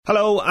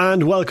Hello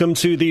and welcome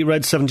to the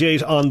Red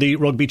 78 on the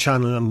Rugby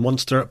Channel, a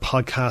Munster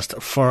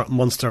podcast for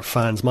Munster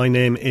fans. My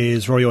name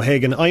is Rory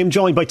O'Hagan. I am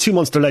joined by two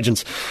Munster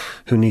legends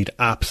who need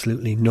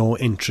absolutely no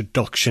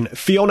introduction.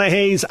 Fiona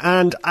Hayes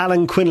and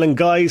Alan Quinlan.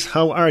 Guys,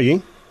 how are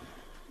you?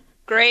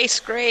 Great.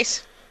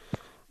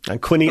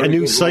 And Quinny, a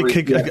new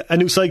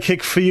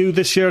sidekick for you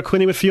this year,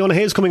 Quinny, with Fiona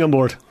Hayes coming on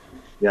board.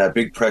 Yeah,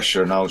 big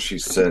pressure now.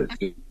 She's still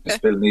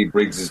Niamh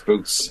Briggs'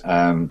 boots.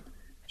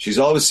 She's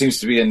always seems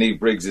to be in Niamh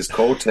Briggs'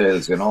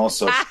 coattails, you know.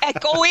 So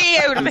go away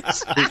out of it.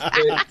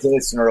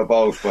 Chasing her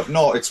about, but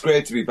no, it's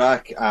great to be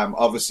back.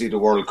 Obviously, the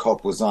World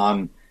Cup was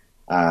on.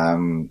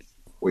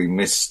 We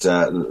missed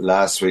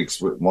last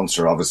week's.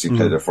 Munster obviously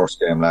played their first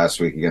game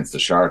last week against the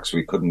Sharks.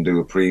 We couldn't do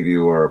a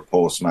preview or a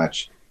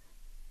post-match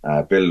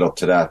build up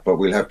to that, but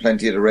we'll have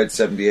plenty of the Red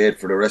 78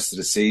 for the rest of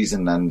the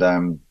season,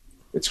 and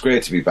it's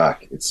great to be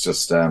back. It's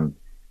just.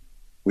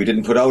 We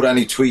didn't put out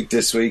any tweet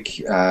this week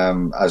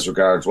as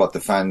regards what the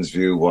fans'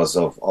 view was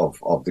of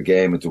the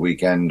game at the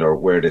weekend or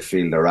where they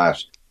feel they're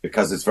at,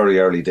 because it's very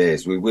early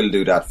days. We will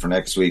do that for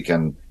next week,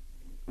 and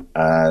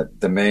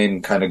the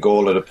main kind of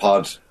goal of the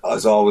pod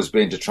has always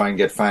been to try and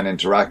get fan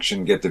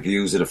interaction, get the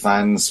views of the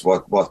fans,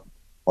 what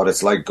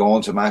it's like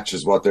going to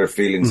matches, what their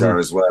feelings are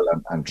as well,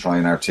 and try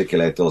and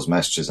articulate those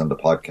messages on the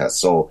podcast.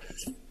 So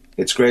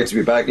it's great to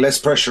be back. Less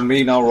pressure on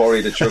me now, Rory,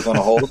 that you're going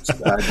to host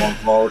going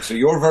forward. So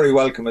you're very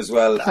welcome as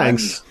well.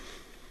 Thanks.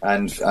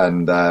 And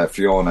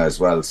Fiona as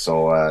well.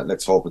 So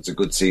let's hope it's a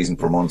good season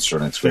for Munster,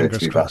 and it's great to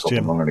be back up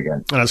and running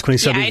again. And as Quinny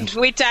said, and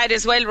with that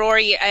as well,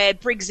 Rory,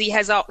 Briggsy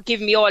has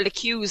given me all the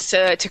cues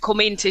to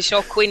come in to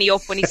shut Quinny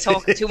up when he's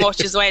talking too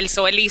much as well.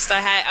 So at least I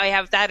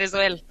have that as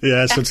well.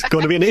 Yeah, so it's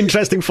going to be an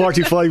interesting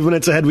 45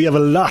 minutes ahead. We have a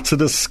lot to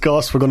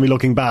discuss. We're going to be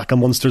looking back on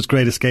Munster's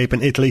great escape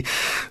in Italy.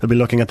 We'll be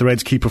looking at the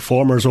Reds' key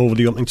performers over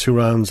the opening two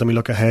rounds, and we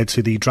look ahead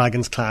to the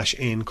Dragons clash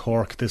in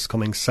Cork this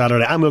coming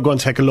Saturday. And we're going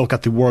to take a look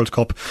at the World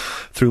Cup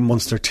through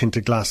Munster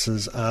tinted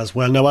glasses as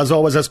well. Now, as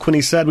always, as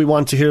Quinny said, we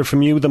want to hear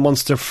from you, the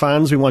Munster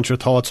fans. We want your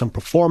thoughts on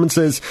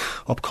performances,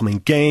 upcoming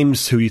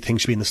games, who you think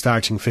should be in the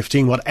starting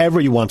 15, whatever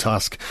you want to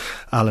ask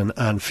Alan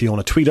and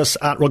Fiona. Tweet us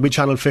at Rugby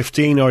Channel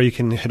 15, or you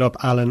can hit up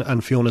Alan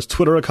and Fiona's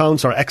Twitter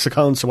accounts or X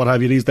accounts or what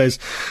have you these days.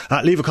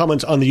 Leave a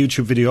comment on the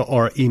YouTube video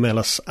or email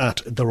us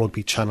at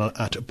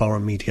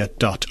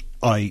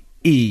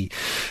therugbychannel@bauermedia.ie.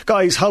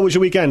 Guys, how was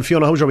your weekend?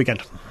 Fiona, how was your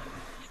weekend?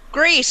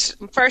 Great.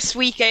 First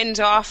weekend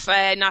off,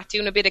 not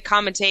doing a bit of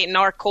commentating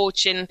or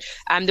coaching.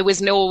 There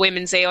was no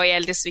women's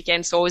AIL this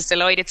weekend, so I was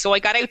delighted. So I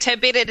got out to a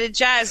bit of the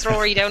jazz,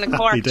 Rory, down in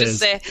Cork.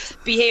 Just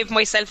behaved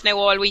myself now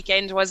all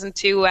weekend. Wasn't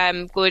too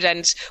good,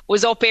 and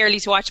was up early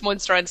to watch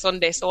Munster on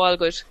Sunday, so all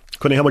good.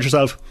 Quinny, how about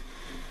yourself?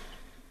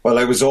 Well,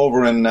 I was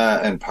over in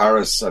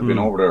Paris. I've been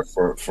over there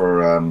for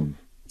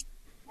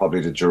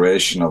probably the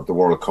duration of the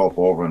World Cup,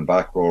 over and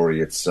back,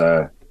 Rory.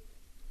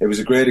 It was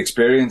a great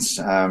experience.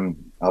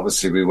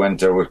 Obviously, we went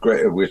there with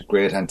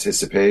great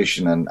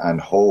anticipation and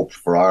hope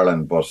for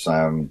Ireland, but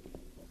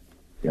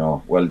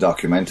well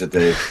documented,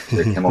 they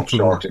came up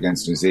short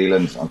against New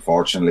Zealand.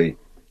 Unfortunately,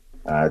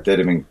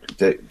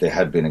 they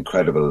had been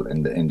incredible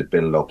in the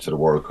build up to the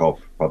World Cup,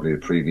 probably the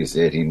previous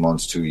 18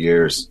 months, 2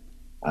 years,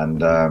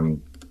 and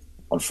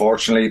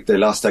unfortunately, they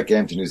lost that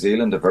game to New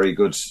Zealand. A very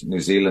good New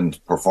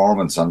Zealand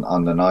performance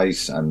on the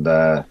night, and.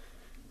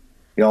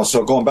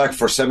 So going back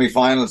for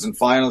semi-finals and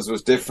finals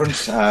was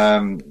different.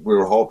 We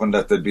were hoping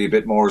that there'd be a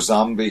bit more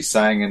zombie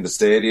sang in the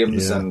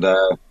stadiums, and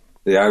the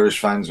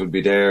Irish fans would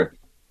be there.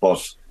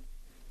 But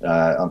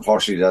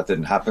unfortunately, that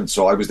didn't happen.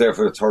 So I was there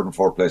for the third and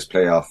fourth place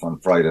playoff on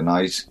Friday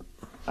night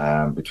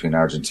between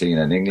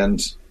Argentina and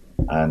England,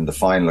 and the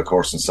final, of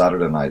course, on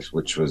Saturday night,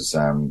 which was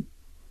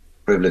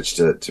privileged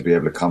to be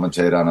able to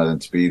commentate on it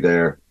and to be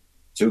there.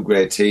 Two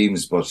great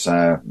teams, but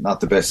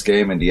not the best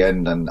game in the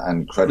end.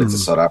 And credit to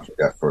South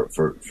Africa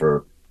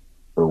for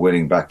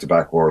winning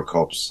back-to-back World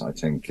Cups. I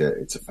think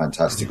it's a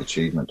fantastic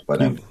achievement by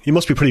them. You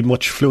must be pretty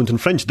much fluent in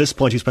French at this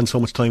point. You spent so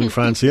much time in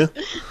France, yeah?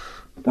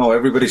 No,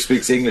 everybody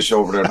speaks English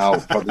over there now.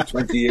 Probably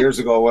 20 years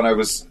ago, when I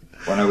was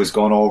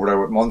going over there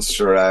with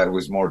Munster, it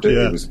was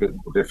it was a bit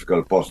more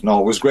difficult. But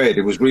no, it was great.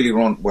 It was really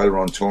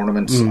well-run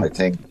tournament. I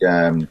think.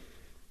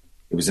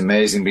 It was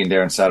amazing being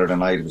there on Saturday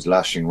night. It was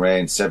lashing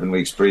rain. 7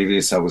 weeks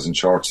previous, I was in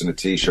shorts and a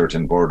T-shirt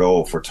in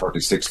Bordeaux for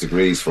 36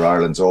 degrees for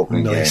Ireland's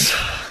opening game.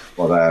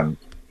 But,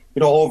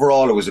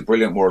 overall, it was a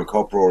brilliant World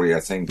Cup, Rory, I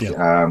think.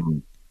 Yeah.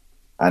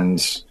 I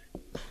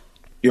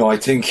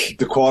think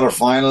the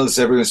quarterfinals,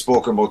 everyone's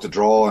spoken about the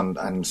draw and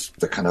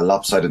the kind of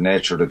lopsided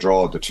nature of the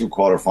draw. The two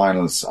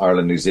quarterfinals,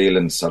 Ireland, New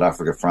Zealand, South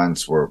Africa,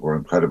 France, were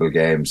incredible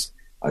games.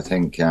 I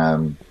think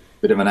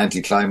bit of an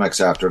anticlimax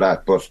after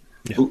that, but...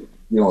 Yeah.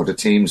 The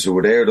teams who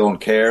were there don't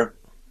care.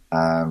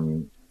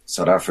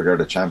 South Africa are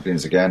the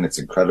champions again. It's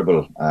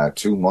incredible.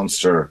 Two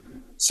Munster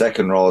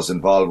second rows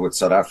involved with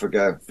South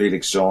Africa.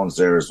 Felix Jones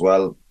there as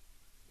well.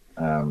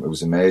 It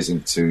was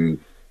amazing to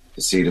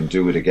see them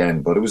do it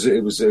again. But it was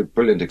a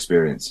brilliant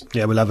experience.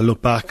 Yeah, we'll have a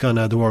look back on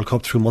the World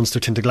Cup through Munster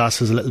tinted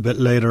glasses a little bit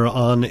later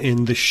on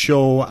in the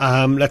show.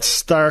 Let's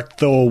start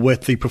though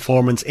with the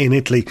performance in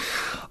Italy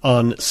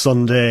on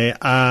Sunday.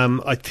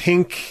 I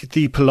think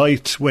the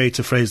polite way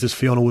to phrase this,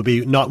 Fiona, would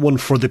be not one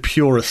for the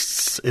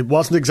purists. It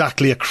wasn't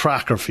exactly a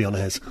cracker, Fiona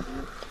Hayes.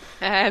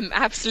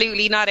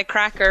 Absolutely not a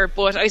cracker,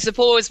 but I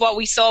suppose what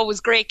we saw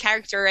was great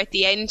character at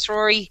the end,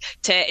 Rory,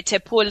 to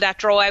pull that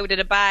draw out of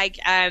the bag.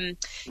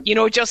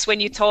 Just when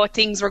you thought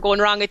things were going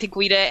wrong, I think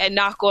we'd a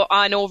knock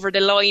on over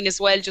the line as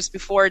well just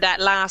before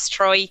that last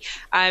try.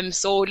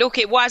 So look,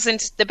 it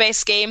wasn't the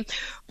best game,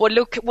 but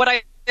look, what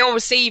I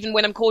always say, even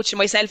when I'm coaching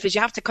myself, is you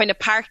have to kind of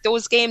park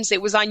those games.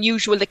 It was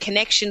unusual. The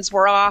connections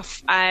were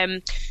off.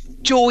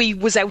 Joey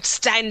was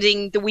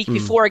outstanding the week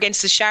before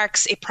against the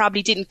Sharks. It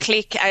probably didn't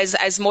click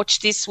as much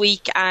this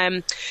week.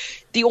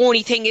 The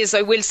only thing is,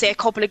 I will say a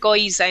couple of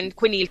guys, and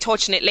Quinny will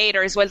touch on it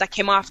later as well, that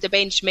came off the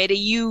bench made a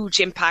huge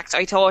impact.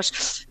 I thought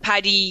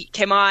Paddy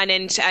came on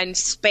and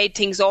sped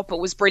things up. It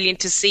was brilliant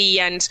to see,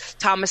 and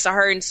Thomas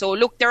Ahern. So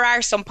look, there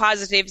are some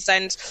positives,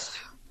 and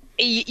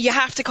you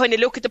have to kind of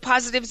look at the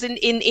positives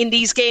in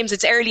these games.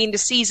 It's early in the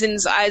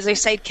seasons. As I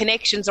said,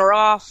 connections are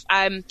off.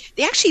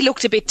 They actually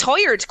looked a bit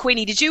tired.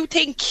 Quinny, did you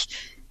think,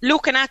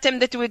 looking at them,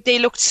 that they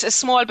looked a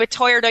small bit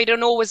tired? I don't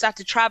know, was that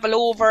the travel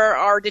over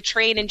or the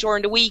training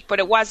during the week? But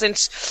it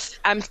wasn't,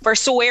 for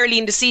so early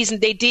in the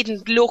season, they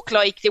didn't look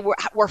like they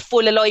were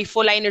full of life,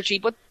 full energy.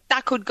 But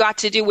that could got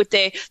to do with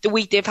the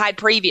week they've had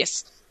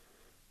previous.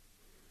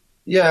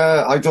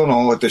 Yeah, I don't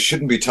know. They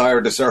shouldn't be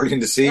tired this early in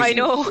the season. I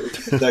know.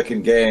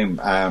 Second game.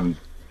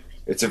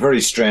 It's a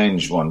very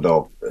strange one,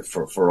 though,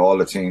 for all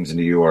the teams in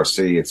the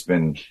URC. It's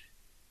been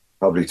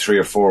probably 3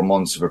 or 4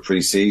 months of a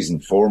pre-season.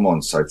 4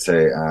 months, I'd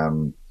say.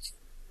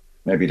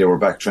 Maybe they were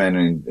back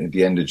training at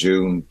the end of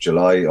June,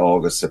 July,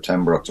 August,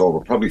 September,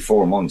 October. Probably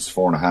 4 months,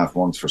 4.5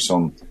 months for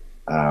some.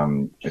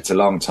 It's a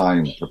long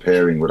time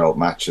preparing without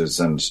matches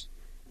and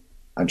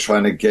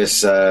trying to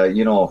guess,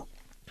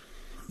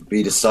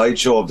 be the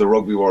sideshow of the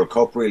Rugby World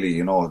Cup,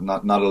 really.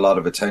 Not a lot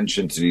of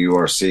attention to the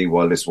URC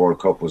while this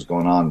World Cup was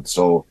going on.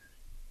 So,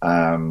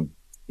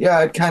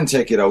 it can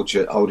take it out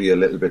of you a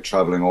little bit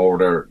travelling over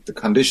there. The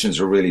conditions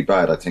are really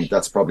bad. I think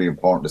that's probably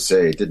important to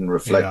say. It didn't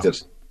reflect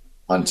it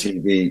on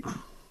TV.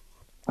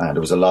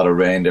 There was a lot of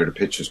rain there. The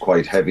pitch was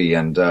quite heavy.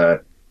 And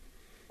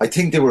I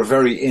think they were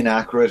very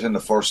inaccurate in the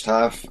first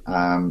half,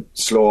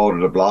 slow out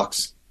of the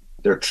blocks.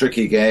 They're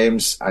tricky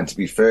games, and to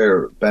be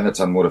fair,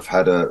 Benetton would have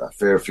had a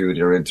fair few of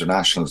their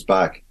internationals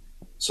back.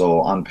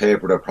 So on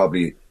paper, they're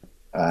probably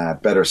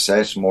better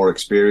set, more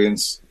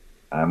experience,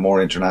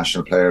 more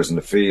international players in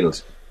the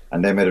field,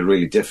 and they made it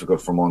really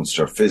difficult for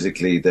Munster.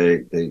 Physically,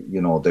 they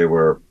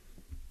were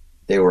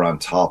on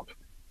top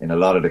in a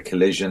lot of the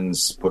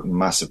collisions, putting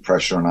massive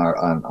pressure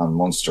on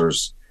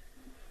Munster's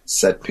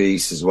set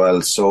piece as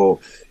well. So.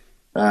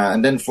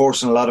 And then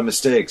forcing a lot of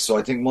mistakes. So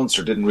I think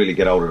Munster didn't really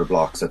get out of the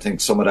blocks. I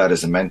think some of that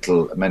is a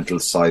mental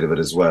side of it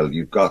as well.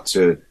 You've got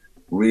to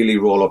really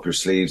roll up your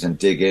sleeves and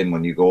dig in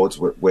when you go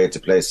away to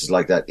places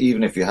like that.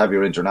 Even if you have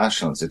your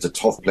internationals, it's a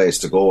tough place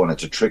to go and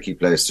it's a tricky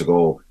place to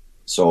go.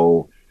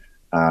 So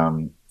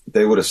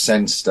they would have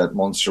sensed that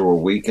Munster were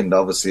weakened,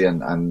 obviously,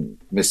 and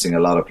missing a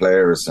lot of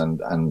players,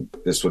 and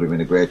this would have been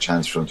a great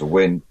chance for them to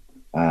win.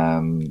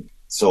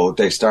 So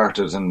they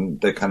started and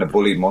they kind of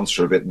bullied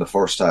Munster a bit in the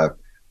first half.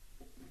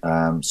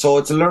 So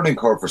it's a learning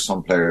curve for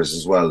some players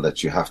as well,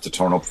 that you have to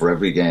turn up for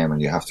every game and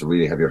you have to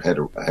really have your head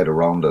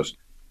around it.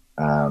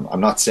 I'm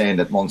not saying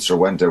that Munster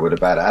went there with a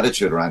bad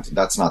attitude or anything.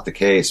 That's not the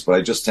case. But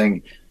I just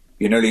think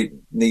you nearly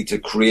need to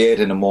create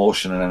an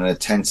emotion and an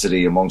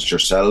intensity amongst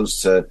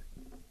yourselves to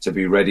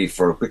be ready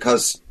for,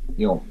 because,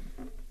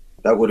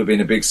 that would have been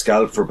a big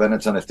scalp for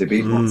Benetton if they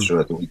beat Munster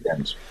at the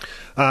weekend.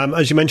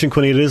 As you mentioned,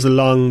 Quinny, it is a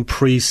long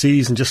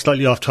pre-season. Just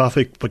slightly off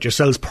topic, but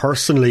yourselves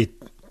personally,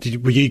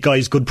 were you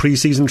guys good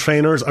pre-season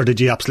trainers, or did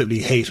you absolutely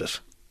hate it,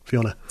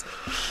 Fiona?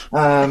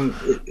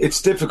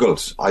 It's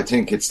difficult. I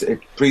think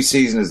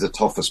pre-season is the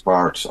toughest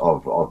part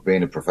of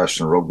being a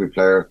professional rugby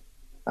player.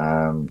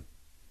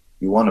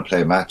 You want to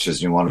play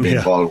matches, you want to be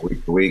involved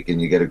week to week,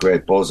 and you get a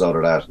great buzz out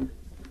of that.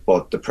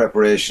 But the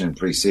preparation in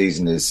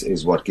pre-season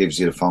is what gives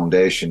you the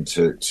foundation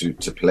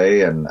to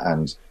play. And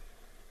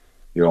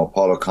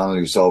Paul O'Connell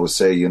used to always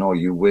say,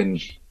 you win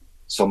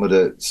some of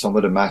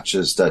the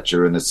matches that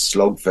you're in a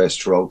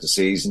slugfest throughout the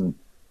season.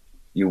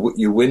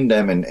 You win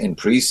them in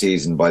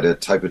pre-season by the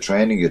type of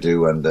training you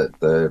do and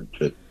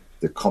the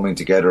coming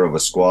together of a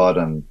squad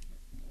and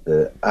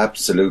the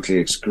absolutely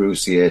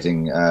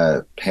excruciating,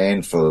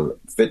 painful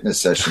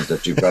fitness sessions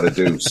that you've got to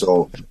do.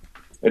 So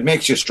it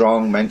makes you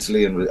strong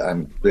mentally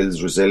and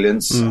builds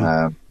resilience.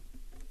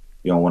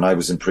 When I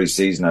was in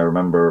pre-season, I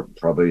remember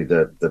probably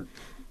the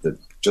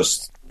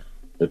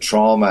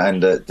trauma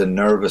and the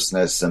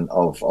nervousness and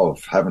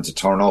of having to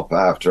turn up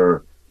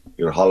after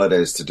your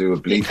holidays to do a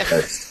bleep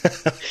test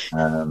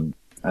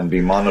and be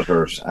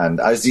monitored.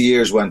 And as the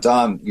years went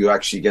on, you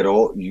actually get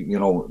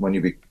when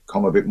you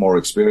become a bit more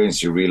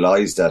experienced, you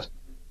realise that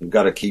You've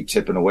got to keep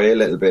tipping away a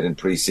little bit in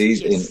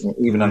pre-season. Yes.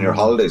 Even on your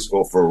holidays,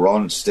 go for a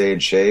run, stay in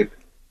shape.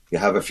 You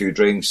have a few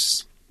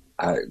drinks,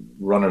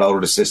 run it out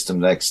of the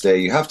system the next day.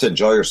 You have to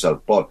enjoy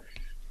yourself, but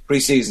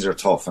pre-seasons are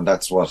tough, and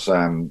that's what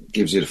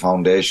gives you the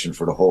foundation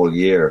for the whole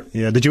year.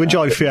 Yeah, did you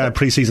enjoy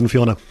pre-season,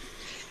 Fiona?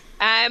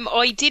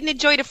 I didn't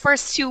enjoy the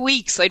first 2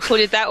 weeks, I'd put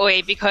it that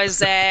way,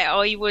 because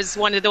I was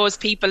one of those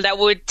people that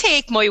would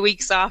take my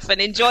weeks off and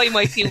enjoy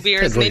my few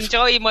beers and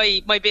enjoy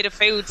my bit of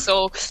food.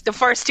 So the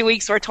first 2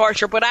 weeks were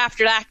torture, but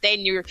after that,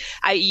 then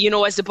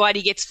as the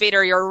body gets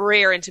fitter, you're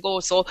raring to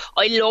go. So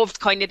I loved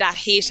kind of that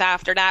hit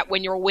after that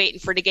when you're waiting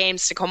for the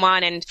games to come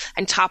on and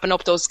topping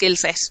up those skill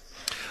sets.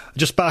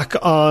 Just back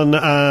on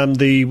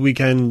the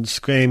weekend's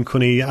game,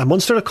 Cunny,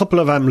 Munster a couple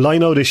of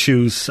line-out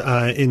issues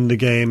in the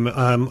game.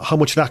 How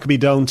much of that could be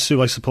down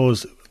to, I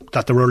suppose,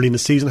 that they're early in the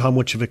season? How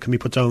much of it can be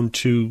put down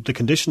to the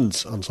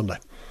conditions on Sunday?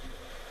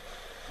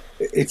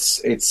 It's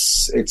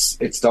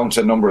down to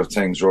a number of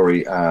things,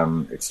 Rory.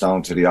 It's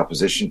down to the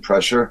opposition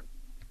pressure.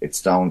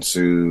 It's down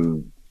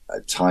to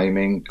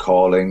timing,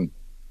 calling,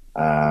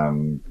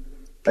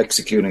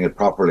 executing it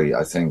properly,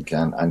 I think,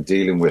 and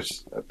dealing with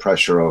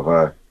pressure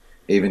of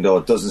even though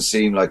it doesn't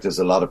seem like there's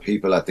a lot of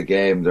people at the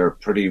game, they're a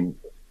pretty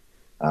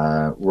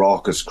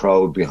raucous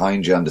crowd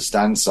behind you on the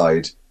stand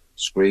side,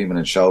 screaming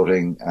and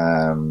shouting.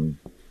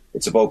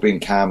 It's about being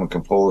calm and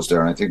composed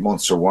there, and I think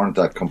Munster weren't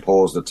that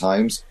composed at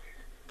times.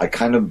 I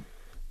kind of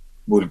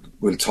will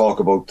talk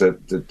about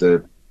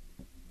the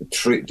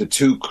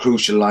two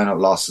crucial line-out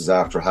losses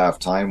after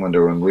half-time when they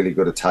were in really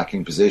good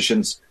attacking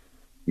positions.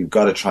 You've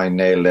got to try and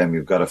nail them.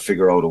 You've got to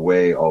figure out a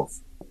way of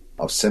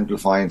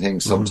simplifying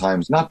things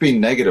sometimes, not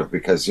being negative,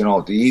 because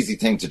the easy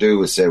thing to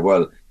do is say,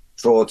 well,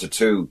 throw it to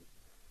two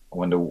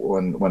when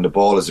the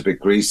ball is a bit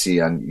greasy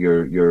and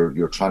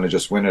you're trying to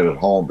just win it at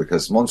home,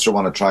 because Munster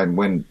want to try and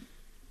win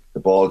the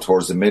ball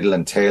towards the middle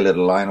and tail it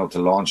a line out to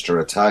launch their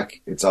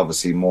attack. It's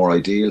obviously more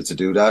ideal to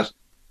do that.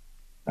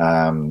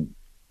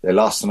 They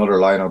lost another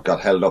line out,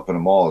 got held up in a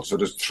maul. So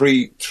there's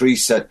three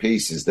set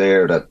pieces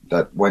there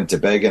that went to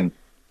begging,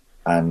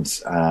 and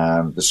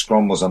the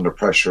scrum was under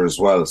pressure as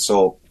well.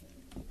 So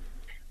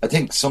I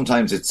think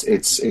sometimes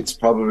it's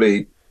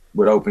probably,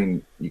 without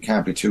being, you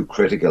can't be too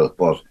critical,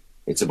 but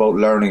it's about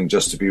learning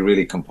just to be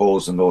really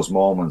composed in those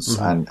moments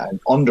and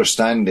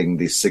understanding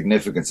the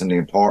significance and the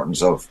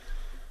importance of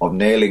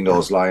nailing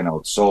those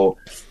lineouts. So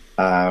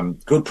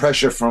good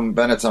pressure from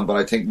Benetton, but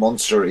I think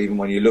Munster, even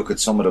when you look at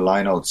some of the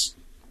lineouts,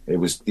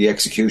 the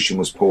execution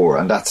was poor,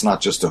 and that's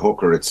not just a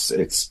hooker.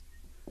 It's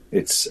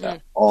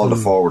all the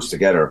forwards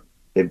together.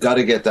 They've got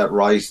to get that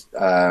right.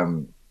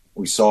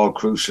 We saw how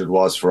crucial it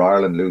was for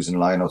Ireland losing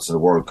lineouts in the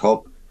World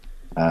Cup.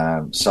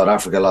 South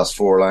Africa lost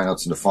 4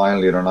 lineouts in the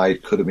final the other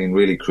night. Could have been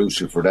really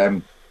crucial for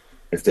them.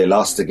 If they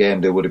lost the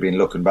game, they would have been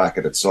looking back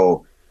at it.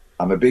 So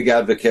I'm a big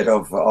advocate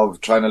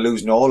of trying to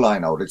lose no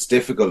lineout. It's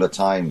difficult at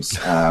times.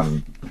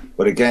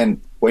 But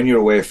again, when you're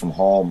away from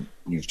home,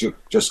 you've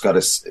just got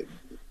to...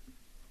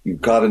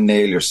 You've got to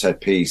nail your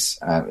set piece,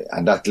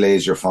 and that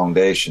lays your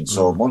foundation.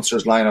 So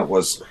Munster's lineup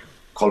was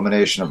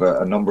culmination of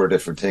a number of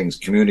different things,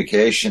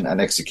 communication and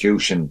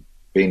execution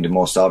being the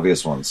most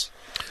obvious ones.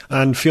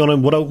 And Fiona,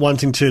 without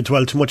wanting to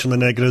dwell too much on the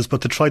negatives,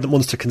 but the try that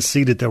Munster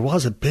conceded, there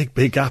was a big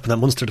gap in that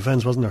Munster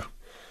defence, wasn't there?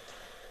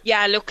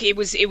 Yeah, look, it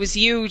was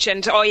huge,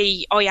 and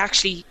I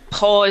actually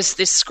paused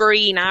the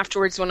screen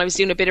afterwards when I was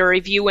doing a bit of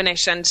reviewing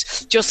it, and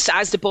just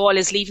as the ball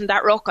is leaving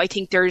that ruck, I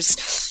think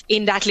there's,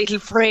 in that little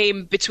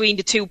frame between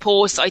the two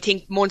posts, I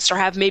think Munster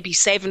have maybe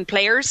 7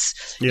 players,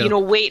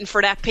 waiting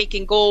for that pick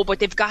and go, but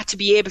they've got to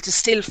be able to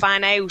still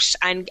fan out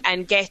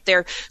and get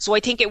there. So I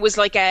think it was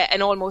like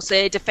an almost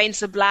a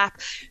defensive lap.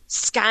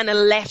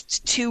 Scannell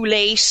left too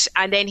late,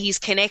 and then his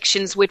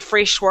connections with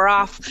Frisch were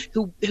off,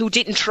 who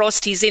didn't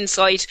trust his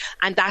inside,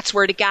 and that's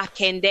where the gap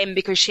came then,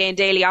 because Shane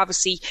Daly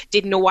obviously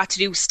didn't know what to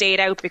do, stayed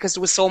out because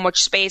there was so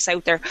much space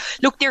out there.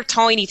 Look, they're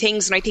tiny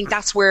things, and I think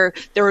that's where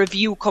the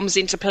review comes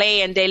into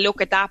play, and they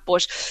look at that,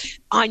 but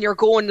on your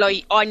goal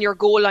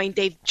line,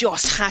 they've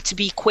just had to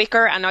be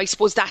quicker, and I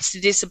suppose that's the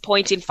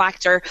disappointing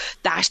factor,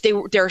 that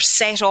their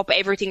set up,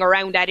 everything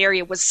around that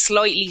area was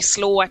slightly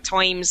slow at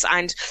times,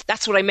 and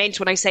that's what I meant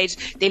when I said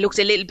they looked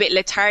a little bit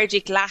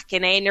lethargic,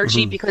 lacking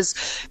energy, because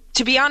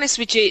to be honest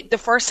with you, the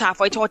first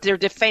half I thought their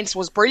defence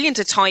was brilliant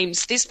at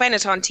times. This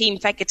Benetton team,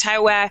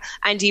 Feketawa,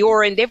 Andy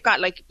Oren, they've got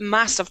like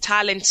massive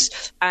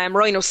talent.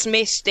 Rhino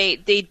Smith,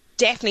 they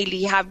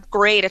definitely have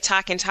great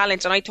attacking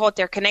talent, and I thought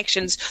their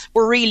connections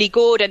were really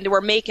good, and they were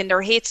making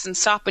their hits and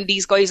stopping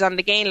these guys on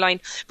the gain line,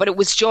 but it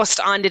was just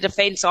on the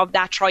defence of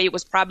that try, it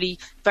was probably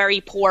very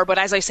poor. But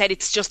as I said,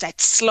 it's just a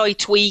slight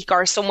tweak,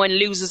 or someone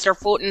loses their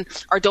footing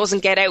or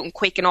doesn't get out and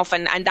quick enough,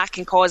 and that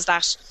can cause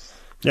that.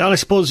 Yeah, and I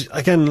suppose,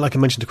 again, like I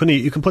mentioned to Quinny,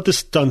 you can put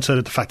this down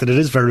to the fact that it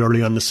is very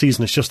early on in the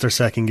season. It's just their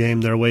second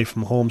game, they're away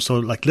from home, so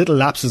like little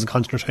lapses in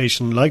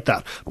concentration like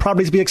that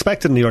probably to be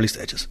expected in the early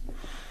stages.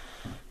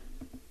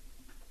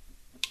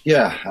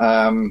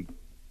 Yeah,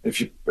 if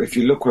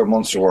you look where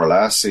Munster were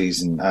last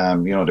season,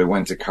 they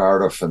went to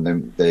Cardiff, and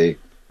then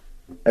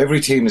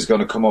every team is going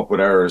to come up with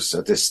errors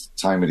at this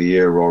time of the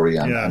year, Rory,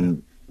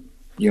 and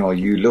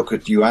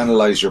you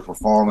analyse your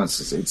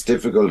performances. It's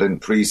difficult in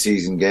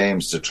pre-season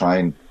games to try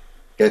and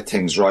get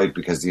things right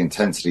because the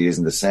intensity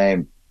isn't the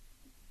same.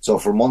 So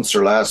for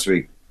Munster last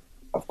week,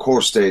 of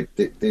course they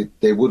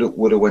would have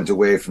went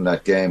away from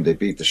that game. They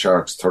beat the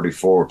Sharks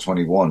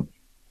 34-21.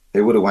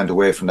 They would have went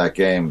away from that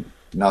game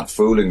not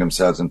fooling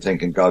themselves and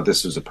thinking, God,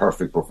 this was a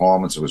perfect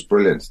performance. It was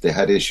brilliant. They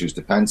had issues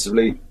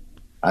defensively,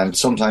 and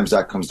sometimes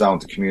that comes down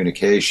to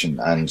communication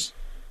and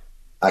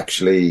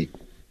actually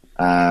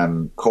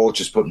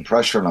coaches putting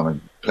pressure on them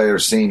and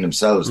players seeing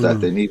themselves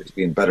that they needed to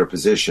be in better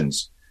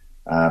positions.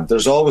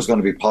 There's always going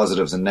to be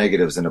positives and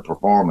negatives in a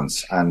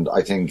performance, and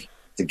I think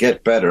to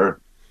get better,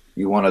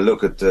 you want to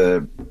look at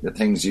the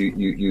things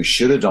you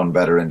should have done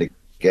better in the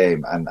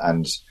game,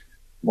 and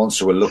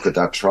Munster will look at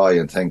that try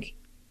and think,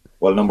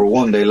 well, number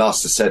one, they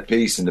lost the set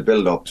piece in the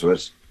build-up to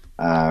it.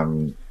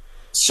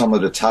 Some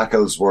of the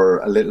tackles were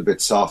a little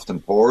bit soft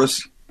and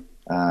porous.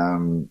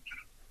 And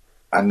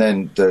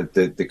then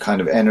the kind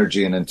of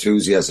energy and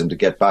enthusiasm to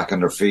get back on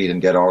their feet and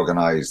get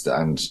organised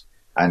and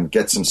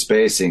get some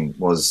spacing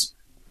was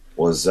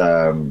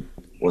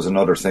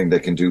another thing they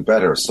can do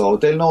better. So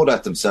they'll know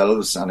that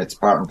themselves, and it's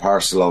part and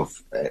parcel of,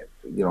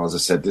 as I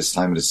said, this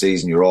time of the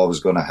season, you're always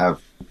going to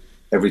have,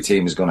 every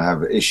team is going to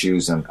have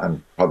issues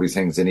and probably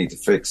things they need to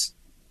fix.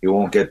 You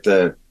won't get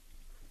the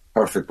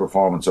perfect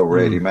performance over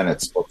 80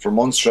 minutes. But for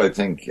Munster, I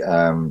think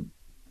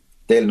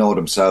they'll know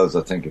themselves.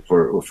 I think if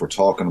we're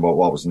talking about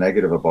what was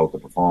negative about the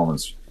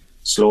performance,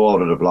 slow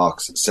out of the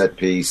blocks, set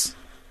piece,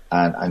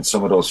 and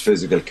some of those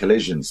physical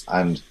collisions.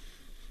 And,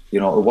 it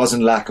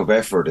wasn't lack of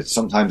effort. It's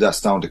sometimes that's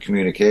down to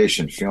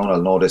communication. Fiona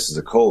will know this as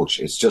a coach.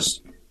 It's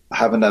just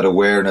having that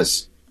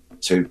awareness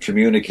to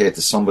communicate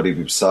to somebody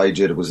beside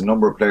you. There was a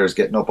number of players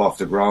getting up off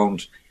the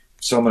ground.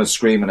 Someone is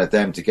screaming at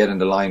them to get in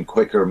the line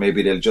quicker.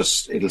 Maybe it'll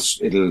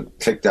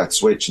click that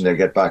switch and they'll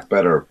get back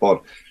better.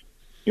 But,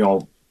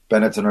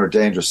 Benetton are a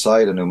dangerous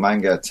side, and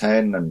Umanga at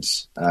 10, and,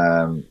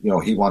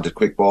 he wanted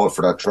quick ball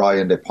for that try,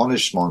 and they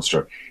punished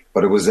Munster.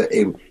 But it was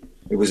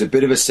a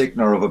bit of a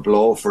sickener of a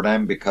blow for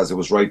them because it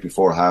was right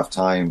before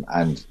half-time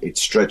and it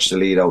stretched the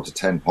lead out to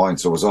 10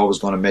 points. So it was always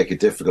going to make it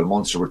difficult.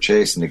 Munster were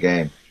chasing the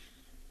game.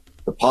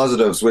 The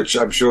positives, which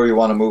I'm sure you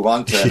want to move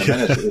on to in a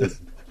minute,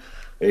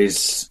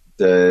 is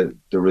the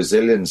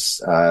resilience,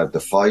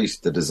 the fight,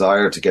 the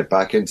desire to get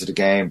back into the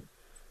game.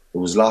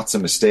 There was lots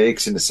of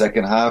mistakes in the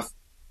second half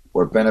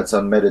where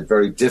Benetton made it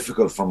very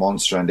difficult for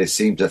Munster, and they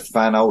seemed to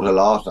fan out a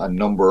lot and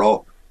number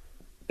up.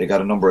 They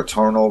got a number of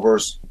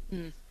turnovers.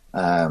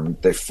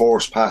 They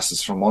forced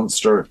passes from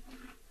Munster.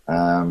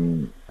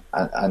 And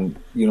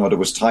there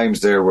was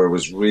times there where it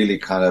was really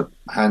kind of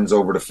hands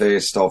over the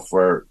face stuff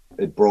where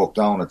it broke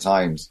down at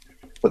times.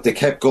 But they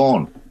kept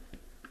going.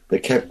 They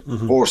kept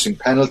forcing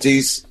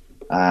penalties.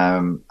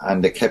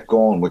 And they kept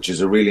going, which is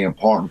a really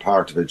important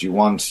part of it. You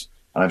want,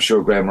 and I'm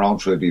sure Graham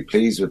Rowntree will be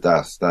pleased with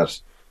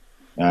that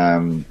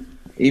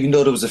even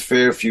though there was a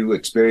fair few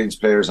experienced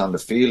players on the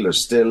field,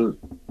 there's still,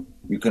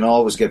 you can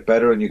always get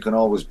better and you can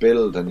always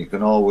build and you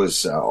can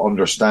always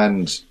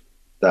understand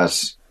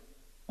that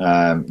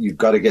you've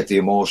got to get the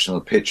emotional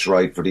pitch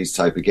right for these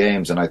type of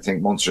games. And I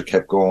think Munster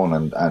kept going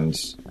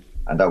and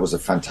that was a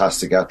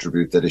fantastic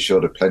attribute, that they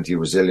showed plenty of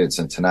resilience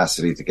and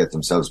tenacity to get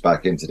themselves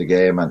back into the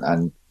game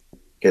and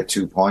get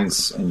 2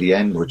 points in the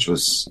end, which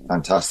was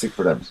fantastic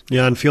for them.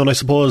 Yeah, and Fiona, I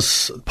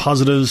suppose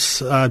positives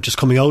just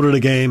coming out of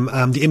the game,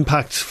 the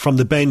impact from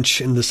the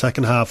bench in the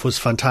second half was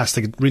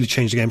fantastic. It really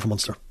changed the game for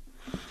Munster.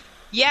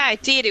 Yeah,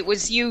 it did. It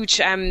was huge.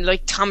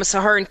 Like Thomas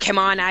Ahern came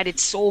on, added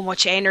so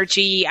much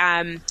energy.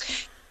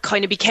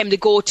 Kind of became the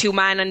go-to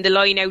man on the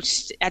line out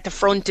at the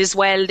front as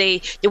well.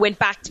 They went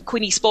back.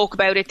 Quinny spoke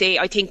about it.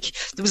 I think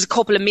there was a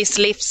couple of missed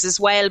lifts as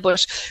well.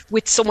 But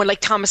with someone like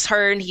Thomas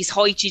Hearn, he's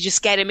height, you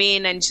just get him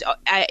in, and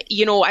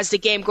as the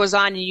game goes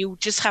on, you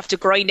just have to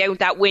grind out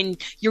that win.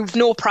 You've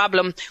no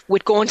problem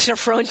with going to the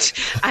front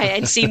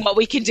and seeing what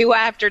we can do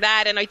after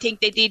that. And I think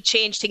they did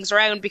change things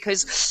around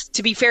because,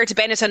 to be fair to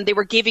Benetton, they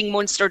were giving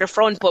Munster the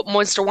front, but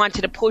Munster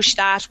wanted to push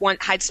that.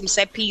 Had some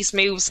set piece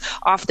moves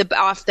off the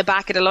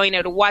back of the line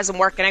out. It wasn't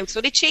working out,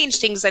 so they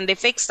changed things and they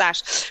fixed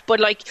that.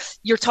 But like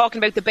you're talking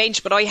about the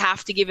bench, but I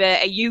have to give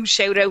a huge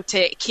shout out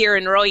to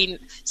Kieran Ryan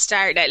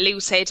starting at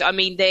loosehead. I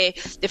mean, the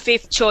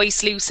fifth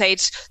choice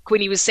loosehead,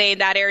 Quinny was saying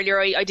that earlier,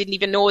 I didn't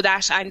even know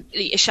that, and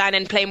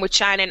Shannon playing with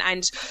Shannon,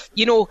 and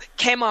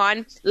came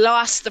on,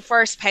 lost the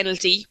first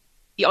penalty.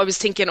 I was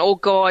thinking, oh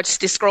God,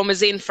 the scrum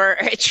is in for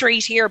a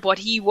treat here, but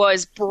he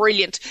was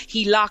brilliant.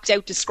 He locked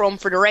out the scrum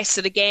for the rest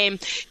of the game,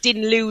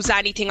 didn't lose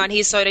anything on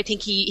his side. I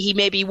think he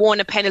maybe won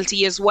a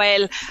penalty as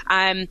well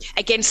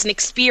against an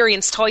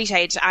experienced tight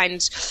head,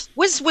 and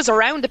was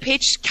around the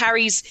pitch,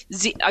 carries,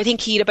 I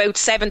think he had about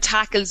 7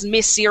 tackles,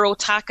 missed 0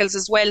 tackles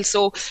as well.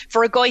 So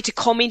for a guy to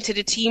come into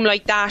the team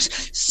like that,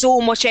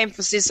 so much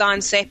emphasis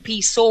on set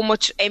piece, so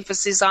much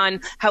emphasis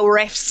on how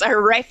refs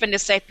are reffing the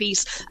set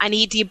piece, and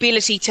he had the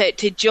ability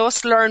to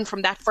just learn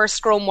from that first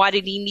scrum what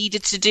he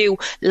needed to do,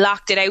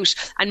 locked it out.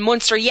 And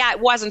Munster, it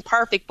wasn't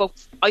perfect, but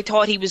I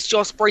thought he was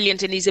just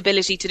brilliant in his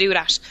ability to do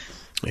that.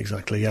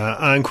 Exactly, yeah.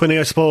 And Quinny,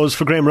 I suppose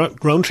for Graham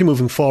Rowntree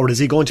moving forward, is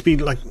he going to be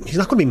like, he's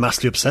not going to be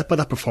massively upset by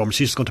that performance,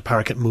 he's just going to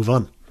park it and move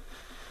on?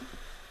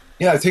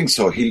 Yeah, I think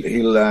so.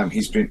 Graham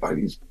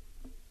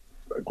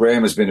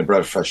has been a breath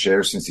of fresh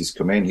air since he's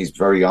come in. He's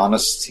very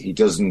honest. He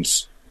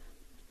doesn't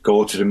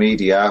go to the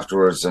media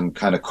afterwards and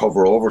kind of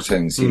cover over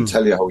things. He'll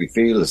tell you how he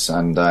feels.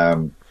 And,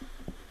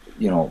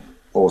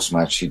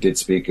 post-match, he did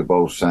speak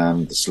about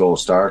the slow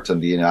start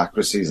and the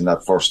inaccuracies in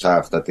that first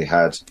half that they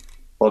had.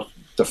 But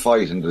the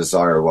fight and the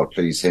desire will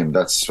please him.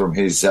 That's from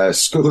his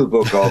school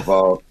book of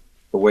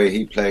the way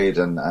he played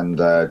and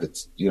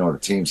the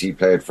teams he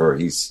played for.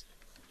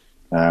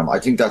 I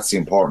think that's the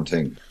important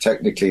thing.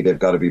 Technically, they've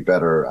got to be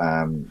better.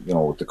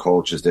 With the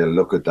coaches, they'll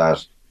look at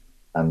that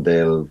and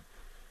they'll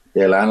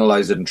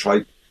analyse it and try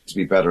to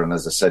be better. And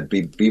as I said,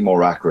 be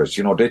more accurate.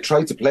 They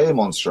try to play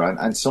Munster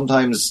and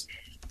sometimes,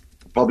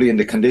 probably in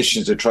the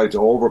conditions, they try to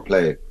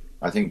overplay.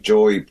 I think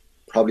Joey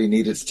probably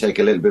needed to take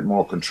a little bit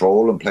more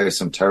control and play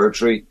some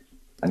territory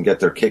and get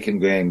their kicking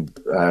game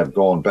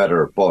going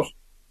better. But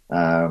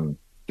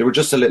they were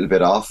just a little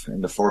bit off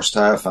in the first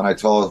half, and I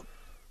thought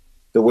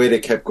the way they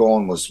kept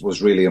going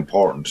was really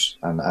important.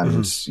 And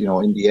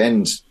in the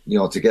end,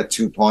 to get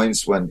 2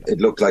 points when it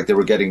looked like they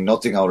were getting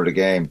nothing out of the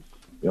game.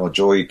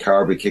 Joey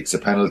Carby kicks a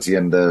penalty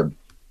in the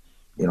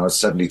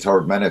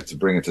 73rd minute to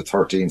bring it to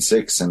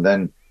 13-6, and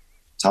then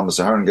Thomas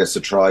Ahern gets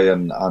a try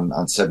on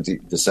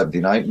the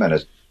 79th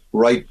minute,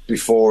 right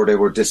before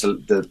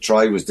the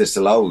try was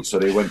disallowed. So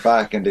they went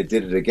back and they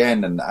did it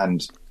again,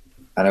 and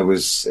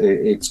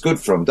it's good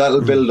for them.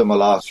 That'll build them a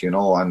lot,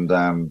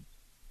 and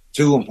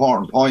 2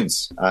 important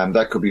points.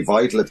 That could be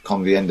vital at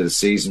come the end of the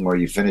season where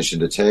you finish in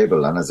the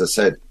table. And as I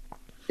said,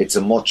 it's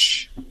a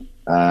much.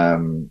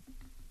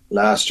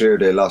 Last year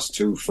they lost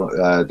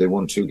 2. They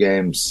won 2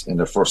 games in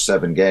their first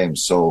 7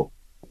 games, so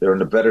they're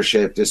in a better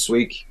shape this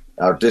week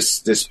or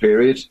this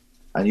period.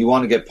 And you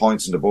want to get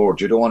points on the board.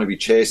 You don't want to be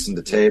chasing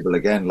the table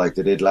again like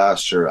they did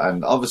last year.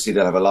 And obviously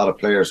they'll have a lot of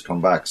players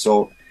come back,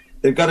 so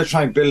they've got to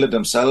try and build it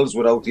themselves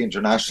without the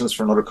internationals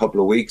for another couple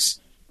of weeks.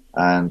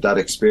 And that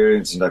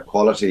experience and that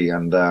quality,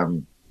 and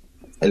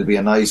it'll be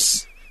a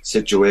nice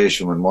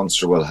situation when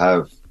Munster will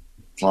have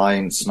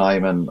Klein,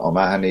 Snyman,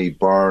 O'Mahony,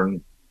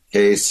 Byrne,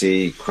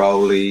 Casey,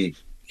 Crowley,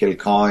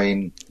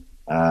 Kilcoyne.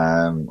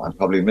 I'm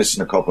probably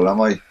missing a couple,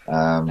 am I?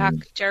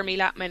 Jeremy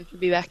Lockman will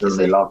be back.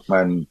 Jeremy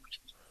Lockman,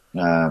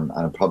 and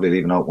I'm probably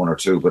leaving out 1 or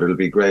 2, but it'll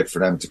be great for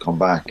them to come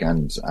back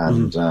and.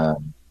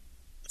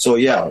 So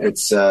yeah,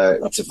 it's a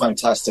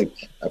fantastic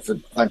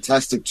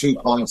 2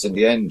 points in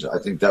the end. I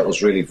think that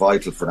was really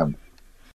vital for them.